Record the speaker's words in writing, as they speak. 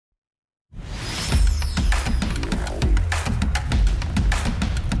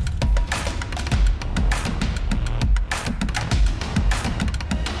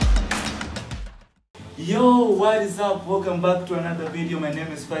what is up? Welcome back to another video. My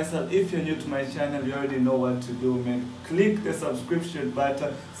name is Faisal. If you're new to my channel, you already know what to do, man. Click the subscription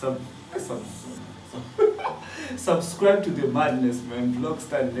button. Subscribe to the madness, man.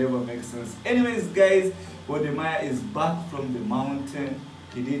 Vlogstar never makes sense. Anyways, guys, Wode is back from the mountain.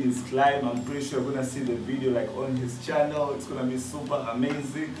 He did his climb. I'm pretty sure you're gonna see the video like on his channel. It's gonna be super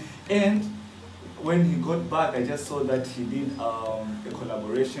amazing. And when he got back, I just saw that he did a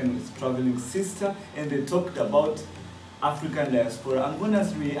collaboration with Traveling Sister, and they talked about African diaspora. I'm gonna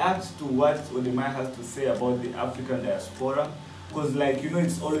react to what Wode has to say about the African diaspora, because, like, you know,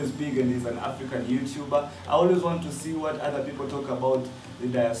 it's always big and he's an African YouTuber. I always want to see what other people talk about the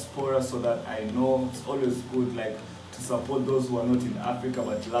diaspora, so that I know. It's always good, like, to support those who are not in Africa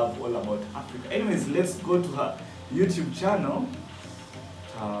but love all about Africa. Anyways, let's go to her YouTube channel,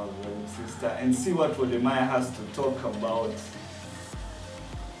 Sister, and see what Wode has to talk about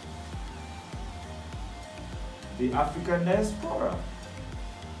the African diaspora.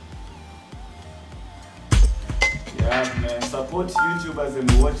 Yeah, man, support YouTubers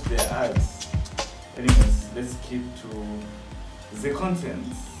and watch their ads. Anyways, let's keep to the content.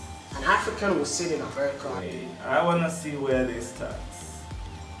 An African will sit in America. Wait, I wanna see where they start.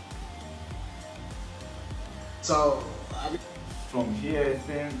 So, from here, I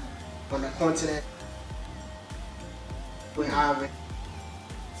think. On the continent, we have it.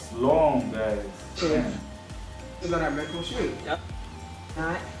 It's long, guys. Yeah. It's not a metro street. Yep.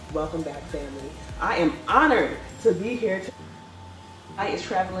 Hi, welcome back, family. I am honored to be here. I is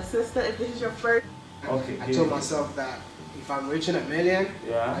Traveling Sister. If this is your first, Okay. I told myself that if I'm reaching 1 million,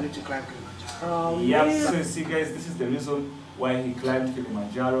 yeah, I need to climb Kilimanjaro. Yep. So you see, guys, this is the reason why he climbed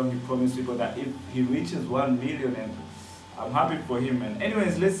Kilimanjaro. He promised people that if he reaches 1 million, and I'm happy for him. And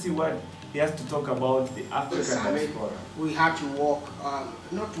anyways, let's see what he has to talk about the African diaspora. We had to walk,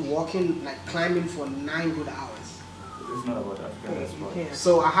 not walking, like climbing for 9 good hours. It's not about African diaspora.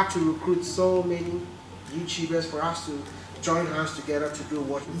 So I had to recruit so many YouTubers for us to join hands together to do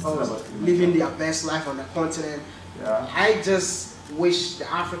what living their best life on the continent. Yeah. I just wish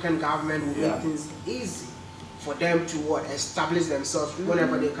the African government would make things easy for them to establish themselves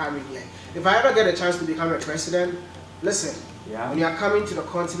whenever they come in here. If I ever get a chance to become a president, listen, when you're coming to the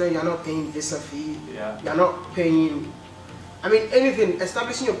continent, you're not paying visa fee, you're not paying, I mean, anything,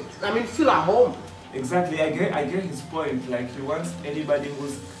 establishing your, I mean, feel at home. Exactly, I get his point. Like, he wants anybody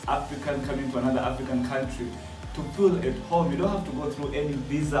who's African coming to another African country to feel at home. You don't have to go through any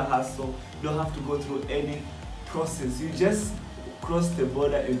visa hassle, you don't have to go through any process. You just cross the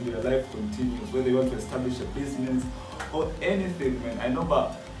border and your life continues, whether you want to establish a business or anything, man. I know,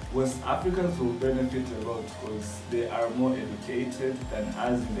 but West Africans will benefit a lot because they are more educated than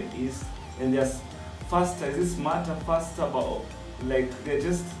us in the East, and they're faster. Is it smarter, faster, but like they're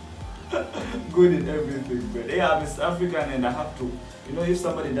just good in everything. But yeah, I'm East African, and I have to, you know, if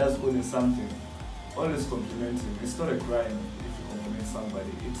somebody does good in something, always compliment him. It's not a crime if you compliment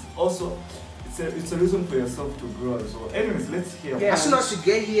somebody. It's also it's a reason for yourself to grow as well. Anyways, let's hear. As soon as you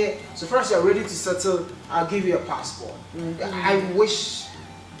get here, so first you're ready to settle, I'll give you a passport. I wish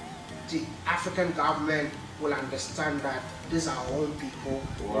the African government will understand that these are our own people.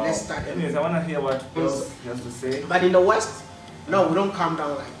 Wow. Let's start. Anyways, I want to hear what else he has to say. But in the West, no, we don't calm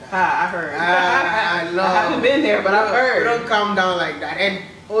down like that. I heard. No. I haven't been there, but I've heard. We don't calm down like that. And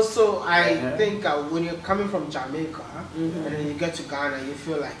also, I think when you're coming from Jamaica and then you get to Ghana, you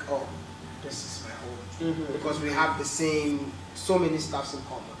feel like, oh, this is my home. Because we have the same, so many stuffs in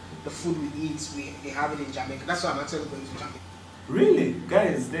common. The food we eat, they have it in Jamaica. That's why I'm actually going to Jamaica. Really?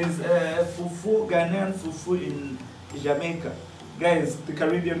 Guys, there's fufu, Ghanaian fufu in Jamaica. Guys, the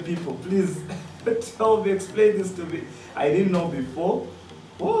Caribbean people, please tell me, explain this to me. I didn't know before.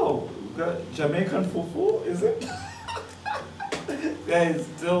 Whoa, Jamaican fufu, is it? Guys,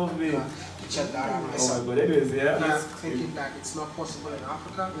 tell me. Check that out. Oh my god, anyways, I'm thinking that it's not possible in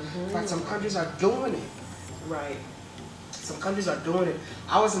Africa, but some countries are doing it. Right. Some countries are doing it.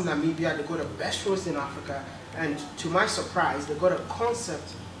 I was in Namibia, they got the best roads in Africa, and to my surprise, they got a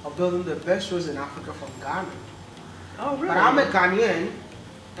concept of building the best roads in Africa from Ghana. Oh, really? But I'm a Ghanaian,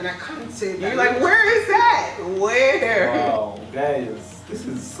 and I can't say that. You're like, where is that? Where? Wow, guys, this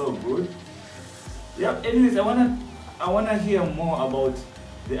is so good. Yeah, anyways, I wanna hear more about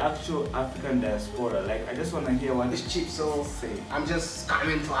the actual African diaspora. Like, I just wanna hear what it's cheap, so say. I'm just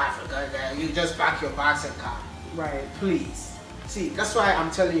coming to Africa. You just pack your bags and come. Right. Please. See, that's why I'm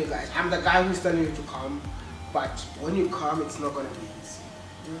telling you guys. I'm the guy who's telling you to come, but when you come, it's not gonna be easy.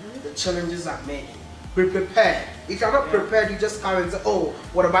 The challenges are many. Be prepared. If you're not prepared, you just come and say, oh,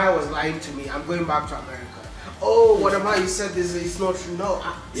 what if I was lying to me? I'm going back to America. oh, whatever you said is not true. No.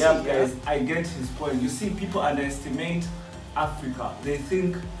 Yeah, guys, I get his point. You see, people underestimate Africa. They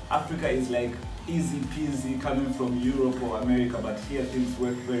think Africa is like easy peasy coming from Europe or America, but here things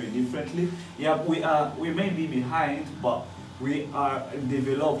work very differently. Yeah, we may be behind, but we are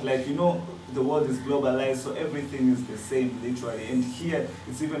developed. Like, you know, the world is globalized, so everything is the same literally. And here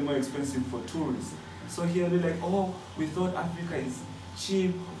it's even more expensive for tourists. So here they're like, oh, we thought Africa is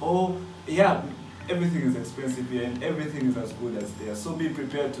cheap. Oh, yeah, everything is expensive here and everything is as good as there. So be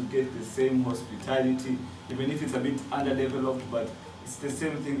prepared to get the same hospitality, even if it's a bit underdeveloped, but it's the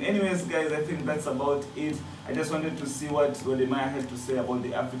same thing. Anyways, guys, I think that's about it. I just wanted to see what Wode had to say about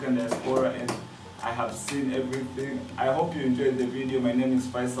the African diaspora, and I have seen everything. I hope you enjoyed the video. My name is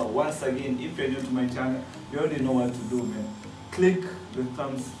Faisal. Once again, if you're new to my channel, you already know what to do, man. Click the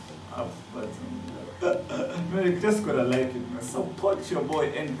thumbs up button. Man, you just gotta like it, man. Support your boy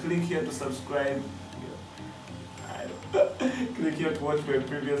and click here to subscribe. Click here to watch my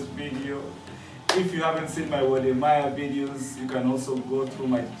previous video. If you haven't seen my Wode videos, you can also go through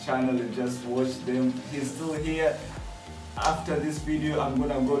my channel and just watch them. He's still here. After this video, I'm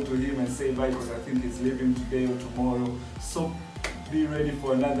gonna go to him and say bye because I think he's leaving today or tomorrow. So be ready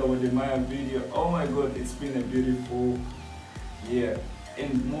for another Wode video. Oh my god, it's been a beautiful year.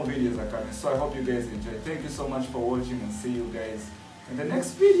 And more videos are coming. So I hope you guys enjoy. Thank you so much for watching and see you guys in the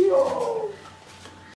next video.